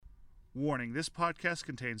Warning, this podcast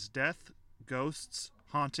contains death, ghosts,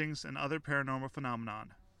 hauntings, and other paranormal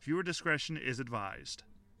phenomenon. Viewer discretion is advised.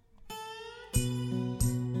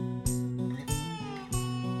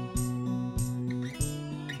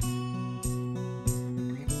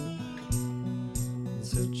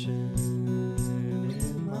 Searching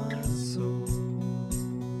in my soul,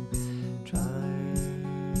 trying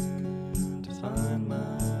to find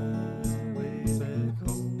my way back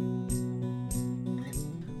home.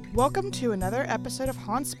 Welcome to another episode of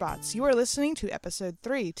Haunt Spots. You are listening to episode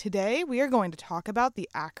 3. Today we are going to talk about the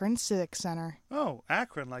Akron Civic Center. Oh,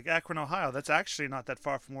 Akron, like Akron, Ohio. That's actually not that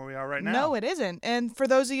far from where we are right now. No, it isn't. And for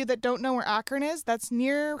those of you that don't know where Akron is, that's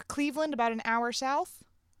near Cleveland, about an hour south.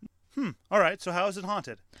 All right, so how is it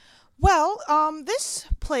haunted? Well, this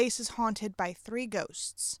place is haunted by 3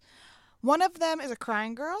 ghosts. One of them is a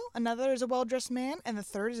crying girl, another is a well-dressed man, and the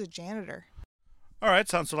third is a janitor. All right,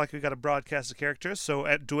 sounds like we got a broadcast of characters. So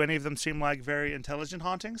do any of them seem like very intelligent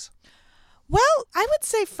hauntings? Well, I would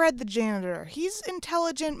say Fred the janitor. He's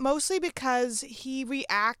intelligent mostly because he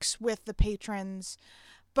reacts with the patrons,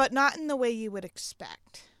 but not in the way you would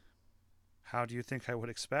expect. How do you think I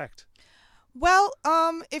would expect? Well,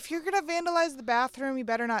 if you're going to vandalize the bathroom, you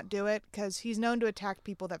better not do it, because he's known to attack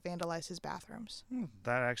people that vandalize his bathrooms.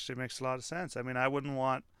 That actually makes a lot of sense. I mean, I wouldn't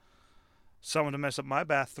want someone to mess up my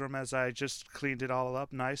bathroom as I just cleaned it all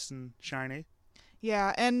up nice and shiny.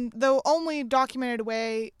 Yeah, and the only documented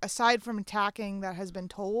way, aside from attacking, that has been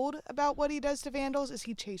told about what he does to vandals is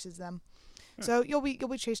he chases them. So you'll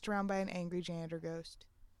be chased around by an angry janitor ghost.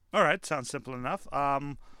 All right, sounds simple enough.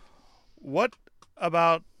 What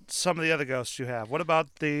about some of the other ghosts you have? What about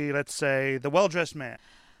let's say, the well-dressed man?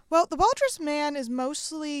 Well, the well-dressed man is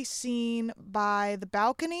mostly seen by the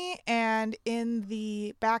balcony and in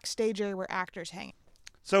the backstage area where actors hang.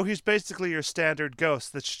 So he's basically your standard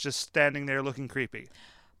ghost that's just standing there looking creepy.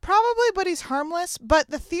 Probably, but he's harmless. But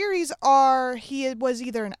the theories are he was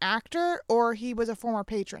either an actor or he was a former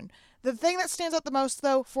patron. The thing that stands out the most,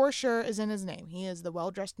 though, for sure, is in his name. He is the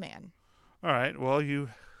well-dressed man. All right, well, you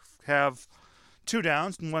have 2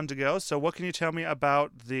 downs and 1 to go. So what can you tell me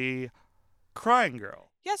about the crying girl?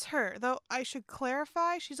 Yes, her, though I should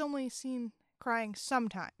clarify, she's only seen crying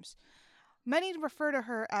sometimes. Many refer to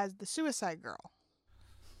her as the suicide girl.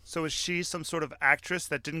 So is she some sort of actress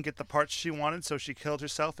that didn't get the parts she wanted, so she killed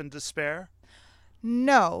herself in despair?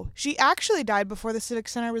 No, she actually died before the Civic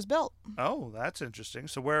Center was built. Oh, that's interesting.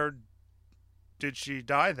 So where did she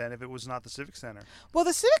die then if it was not the Civic Center? Well,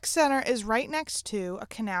 the Civic Center is right next to a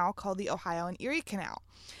canal called the Ohio and Erie Canal.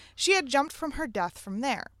 She had jumped from her death from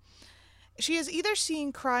there. She is either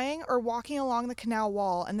seen crying or walking along the canal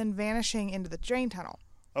wall and then vanishing into the drain tunnel.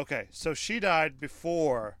 Okay, so she died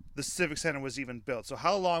before the Civic Center was even built. So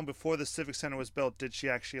how long before the Civic Center was built did she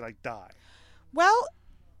actually, die? Well,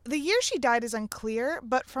 the year she died is unclear,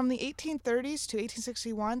 but from the 1830s to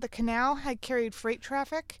 1861, the canal had carried freight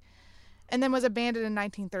traffic and then was abandoned in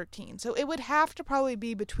 1913. So it would have to probably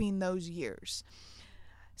be between those years.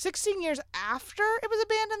 16 years after it was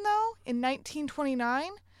abandoned, though, in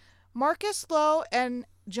 1929, Marcus Lowe and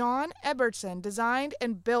John Ebertson designed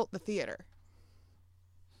and built the theater.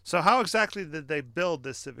 So how exactly did they build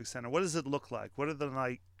this Civic Center? What does it look like? What are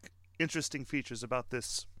the, interesting features about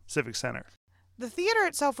this Civic Center? The theater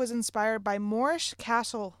itself was inspired by Moorish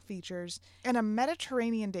castle features and a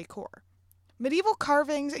Mediterranean decor. Medieval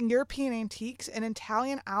carvings and European antiques and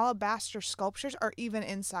Italian alabaster sculptures are even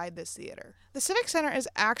inside this theater. The Civic Center is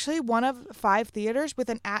actually one of 5 theaters with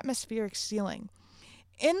an atmospheric ceiling.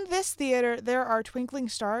 In this theater, there are twinkling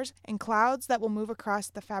stars and clouds that will move across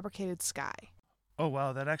the fabricated sky. Oh,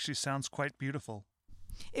 wow, that actually sounds quite beautiful.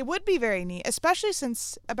 It would be very neat, especially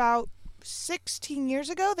since about 16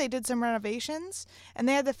 years ago they did some renovations and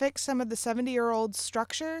they had to fix some of the 70-year-old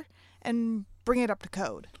structure and bring it up to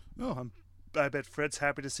code. Oh, I bet Fred's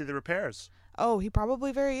happy to see the repairs. Oh, he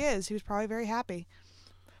probably is. He was probably very happy.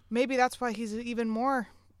 Maybe that's why he's even more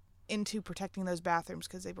into protecting those bathrooms,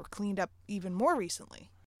 because they were cleaned up even more recently.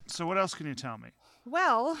 So what else can you tell me?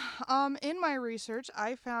 Well, in my research,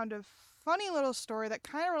 I found a funny little story that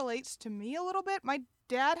kind of relates to me a little bit. My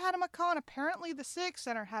dad had a macaw, and apparently the Civic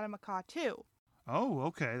Center had a macaw too. Oh,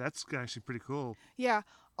 okay. That's actually pretty cool. Yeah,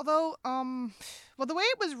 although, well, the way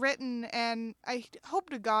it was written, and I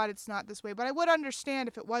hope to God it's not this way, but I would understand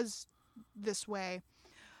if it was this way.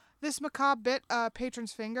 This macaw bit a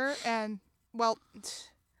patron's finger, and, well,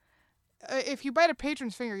 if you bite a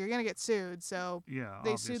patron's finger, you're going to get sued, so yeah,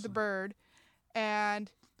 they sued the bird,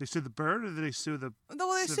 and... They sued the bird, or did they sue the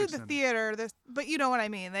Well, they Civic sued the Center? theater, but you know what I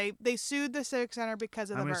mean. They sued the Civic Center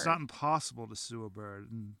because of the bird. It's not impossible to sue a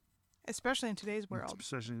bird. And Especially in today's world.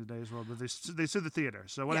 Especially in today's world. But they sued the theater.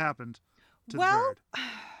 So what Yeah. happened to the Well, bird?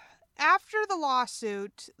 after the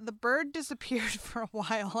lawsuit, the bird disappeared for a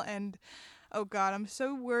while, and oh god, I'm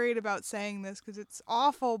so worried about saying this because it's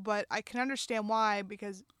awful, but I can understand why,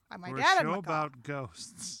 because my We're dad a had show macaw. about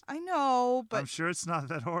ghosts. I know, but I'm sure it's not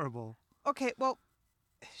that horrible. okay, well,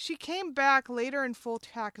 she came back later in full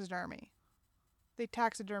taxidermy. They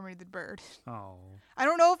taxidermied the bird. Oh. I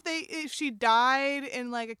don't know if she died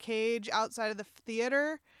in like a cage outside of the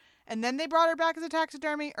theater, and then they brought her back as a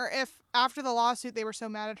taxidermy, or if after the lawsuit they were so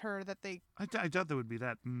mad at her that they. I doubt they would be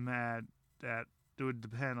that mad at. It would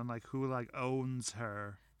depend on like who like owns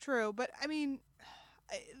her. True, but I mean,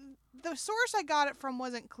 the source I got it from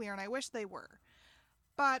wasn't clear, and I wish they were.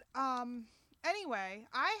 But anyway,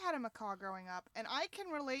 I had a macaw growing up, and I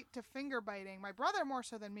can relate to finger biting. My brother more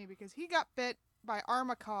so than me because he got bit by our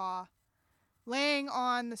macaw, laying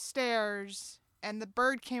on the stairs, and the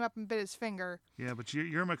bird came up and bit his finger. Yeah, but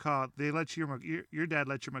your macaw, they let your dad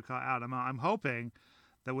let your macaw out. I'm hoping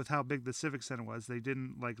that with how big the Civic Center was, they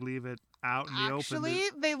didn't like leave it out in the open. Actually,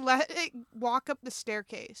 they let it walk up the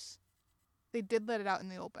staircase. They did let it out in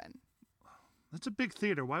the open. That's a big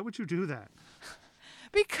theater. Why would you do that?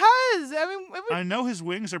 Because I mean, it was, I know his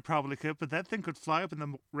wings are probably clipped, but that thing could fly up in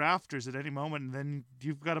the rafters at any moment, and then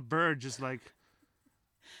you've got a bird just like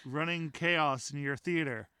running chaos in your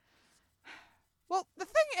theater. well, the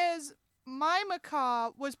thing is, my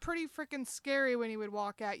macaw was pretty freaking scary when he would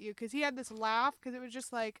walk at you because he had this laugh because it was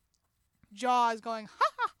just like jaws going, ha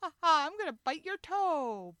ha ha ha, I'm going to bite your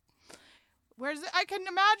toe. Whereas I can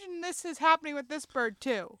imagine this is happening with this bird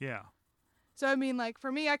too. Yeah. So, I mean, like,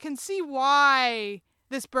 for me, I can see why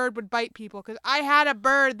this bird would bite people because I had a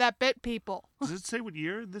bird that bit people. Does it say what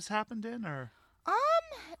year this happened in, or?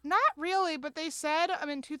 Not really, but they said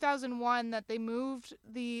in 2001 that they moved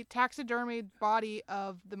the taxidermied body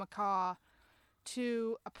of the macaw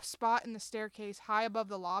to a spot in the staircase high above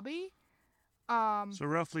the lobby. So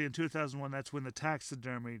roughly in 2001, that's when the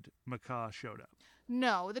taxidermied macaw showed up.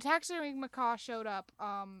 No, the taxidermied macaw showed up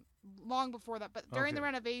long before that, but during the Okay.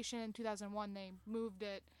 renovation in 2001, they moved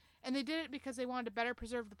it. And they did it because they wanted to better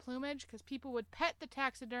preserve the plumage because people would pet the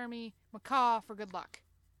taxidermy macaw for good luck.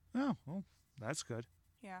 Oh, well, that's good.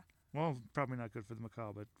 Yeah. Well, probably not good for the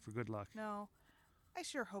macaw, but for good luck. No. I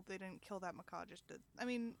sure hope they didn't kill that macaw just to... I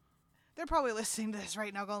mean, they're probably listening to this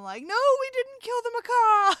right now going like, no, we didn't kill the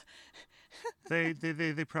macaw!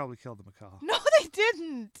 They probably killed the macaw. No, they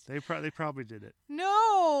didn't! They probably did it.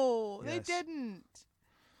 No, Yes. they didn't.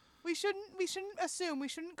 We shouldn't assume. We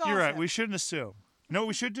shouldn't gossip. You're right. We shouldn't assume. You know what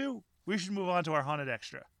we should do? We should move on to our haunted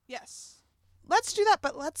extra. Yes. Let's do that,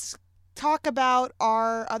 but let's talk about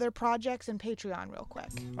our other projects and Patreon real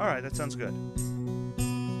quick. All right, that sounds good.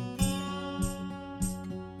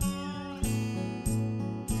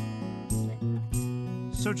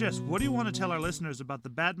 So, Jess, what do you want to tell our listeners about the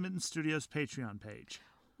Badminton Studios Patreon page?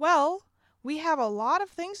 Well, we have a lot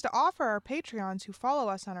of things to offer our Patreons who follow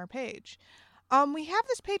us on our page. We have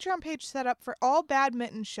this Patreon page set up for all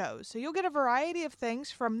badminton shows, so you'll get a variety of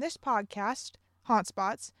things from this podcast, Haunt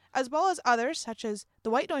Spots, as well as others such as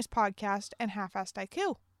the White Noise Podcast and Half-Assed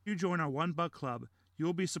IQ. If you join our $1 club, you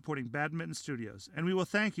will be supporting Badminton Studios, and we will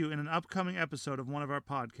thank you in an upcoming episode of one of our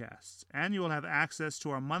podcasts. And you will have access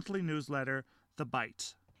to our monthly newsletter, The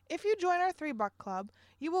Bite. If you join our $3 club,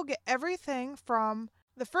 you will get everything from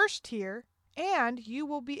the first tier, and you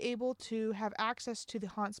will be able to have access to the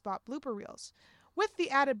Haunt Spot blooper reels, with the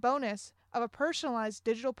added bonus of a personalized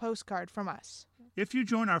digital postcard from us. If you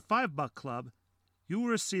join our $5 club, you will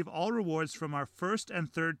receive all rewards from our first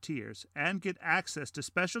and third tiers and get access to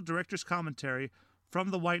special director's commentary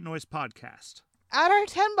from the White Noise Podcast. At our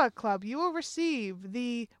 $10 club, you will receive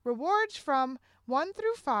the rewards from 1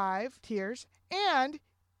 through 5 tiers, and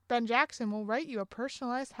Ben Jackson will write you a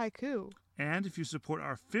personalized haiku. And if you support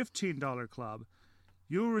our $15 club,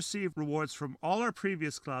 you will receive rewards from all our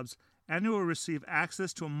previous clubs, and you will receive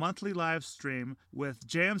access to a monthly live stream with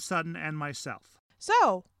J.M. Sutton and myself.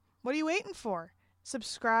 So, what are you waiting for?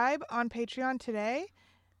 Subscribe on Patreon today.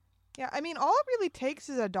 Yeah, I mean, all it really takes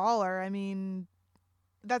is $1. I mean,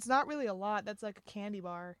 that's not really a lot. That's like a candy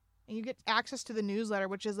bar. And you get access to the newsletter,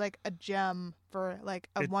 which is like a gem for like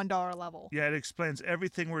a $1 level. Yeah, it explains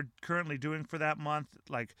everything we're currently doing for that month,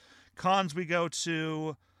 like cons we go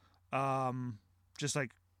to, just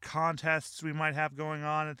like contests we might have going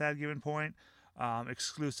on at that given point,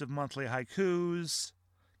 exclusive monthly haikus,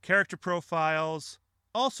 character profiles,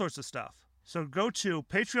 all sorts of stuff. So go to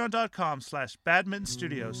patreon.com/Badminton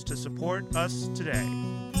Studios to support us today.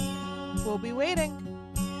 We'll be waiting.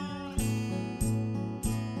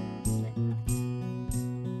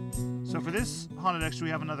 So for this Haunted Extra,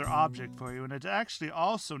 we have another object for you, and it's actually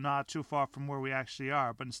also not too far from where we actually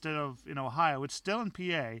are, but instead of in Ohio, it's still in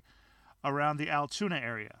PA, around the Altoona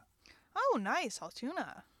area. Oh, nice.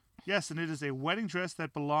 Altoona. Yes, and it is a wedding dress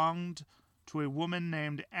that belonged to a woman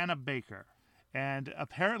named Anna Baker. And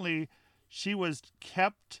apparently she was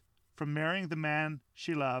kept from marrying the man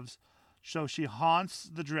she loves, so she haunts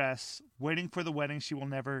the dress, waiting for the wedding she will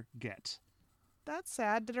never get. That's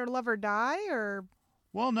sad. Did her lover die, or...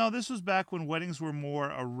 Well, no, this was back when weddings were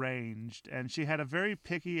more arranged, and she had a very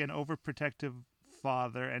picky and overprotective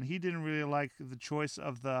father, and he didn't really like the choice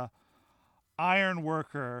of the iron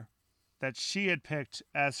worker that she had picked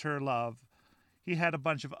as her love. He had a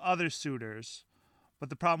bunch of other suitors, but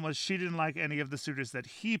the problem was she didn't like any of the suitors that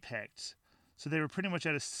he picked, so they were pretty much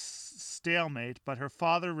at a stalemate, but her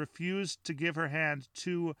father refused to give her hand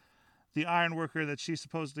to the iron worker that she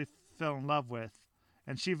supposedly fell in love with,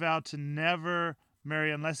 and she vowed to never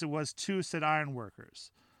marry unless it was to said iron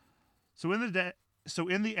workers. So in the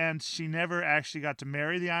end, she never actually got to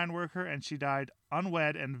marry the iron worker, and she died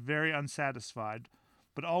unwed and very unsatisfied,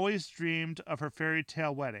 but always dreamed of her fairy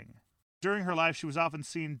tale wedding. During her life, she was often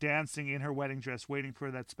seen dancing in her wedding dress, waiting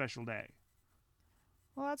for that special day.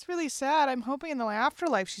 Well, that's really sad. I'm hoping in the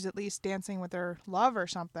afterlife she's at least dancing with her love or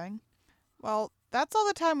something. Well, that's all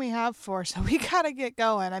the time we have for, so we gotta get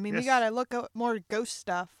going. I mean, Yes. we gotta look at more ghost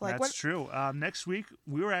stuff. That's true. Next week,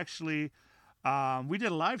 we were actually, we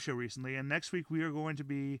did a live show recently, and next week we are going to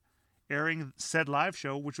be airing said live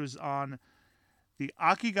show, which was on the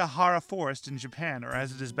Akigahara Forest in Japan, or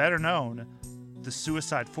as it is better known, the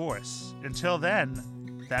Suicide Forest. Until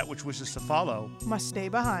then, that which wishes to follow must stay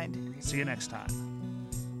behind. See you next time.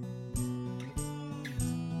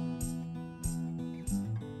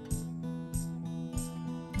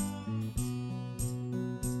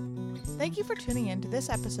 Thank you for tuning in to this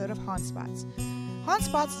episode of Haunt Spots. Haunt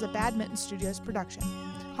Spots is a Badminton Studios production.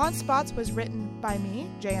 Haunt Spots was written by me,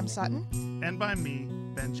 J.M. Sutton. And by me,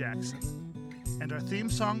 Ben Jackson. And our theme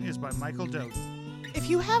song is by Michael Doty.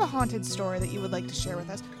 If you have a haunted story that you would like to share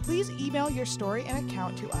with us, please email your story and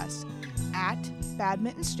account to us at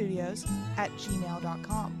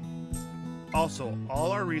badmintonstudios@gmail.com. Also,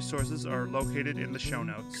 all our resources are located in the show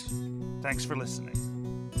notes. Thanks for listening.